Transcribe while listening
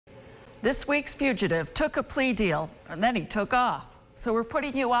This week's fugitive took a plea deal and then he took off. So we're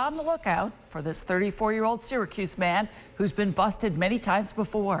putting you on the lookout for this 34-year-old Syracuse man who's been busted many times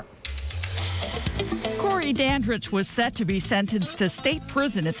before. Dandrich was set to be sentenced to state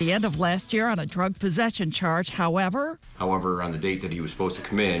prison at the end of last year on a drug possession charge. However, on the date that he was supposed to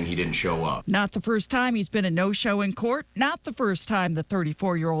come in, he didn't show up. Not the first time he's been a no-show in court. Not the first time the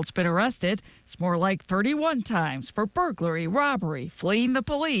 34-year-old's been arrested. It's more like 31 times for burglary, robbery, fleeing the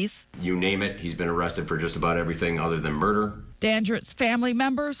police. You name it, he's been arrested for just about everything other than murder. Dandrich's family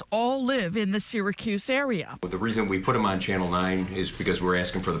members all live in the Syracuse area. The reason we put him on Channel 9 is because we're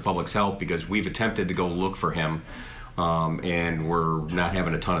asking for the public's help, because we've attempted to go look for him, and we're not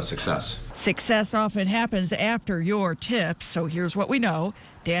having a ton of success. Success often happens after your tips, so here's what we know.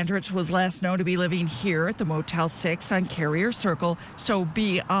 Dandrich was last known to be living here at the Motel 6 on Carrier Circle, so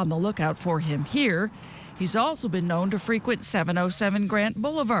be on the lookout for him here. He's also been known to frequent 707 Grant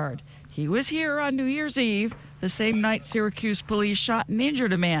Boulevard. He was here on New Year's Eve, the same night Syracuse police shot and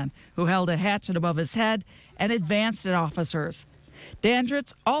injured a man who held a hatchet above his head and advanced at officers.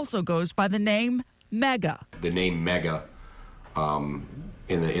 Dandrich also goes by the name Mega. The name Mega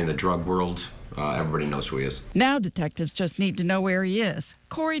in the drug world, everybody knows who he is. Now detectives just need to know where he is.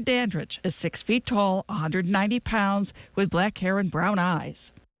 Dandrich is 6 feet tall, 190 pounds, with black hair and brown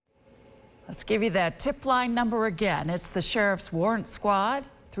eyes. Let's give you that tip line number again. It's the Sheriff's Warrant Squad.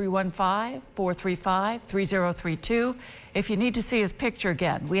 315-435-3032. If you need to see his picture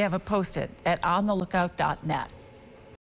again, we have it posted at onthelookout.net.